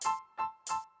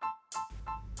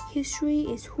History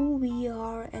is who we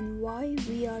are and why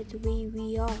we are the way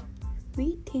we are.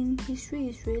 We think history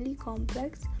is really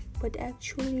complex, but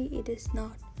actually it is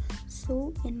not.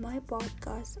 So, in my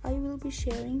podcast, I will be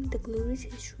sharing the glorious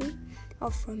history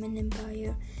of Roman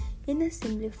Empire in a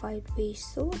simplified way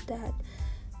so that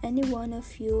any one of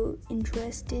you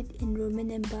interested in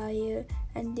Roman Empire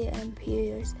and their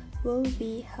empires will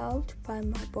be helped by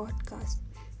my podcast.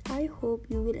 I hope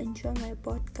you will enjoy my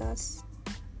podcast.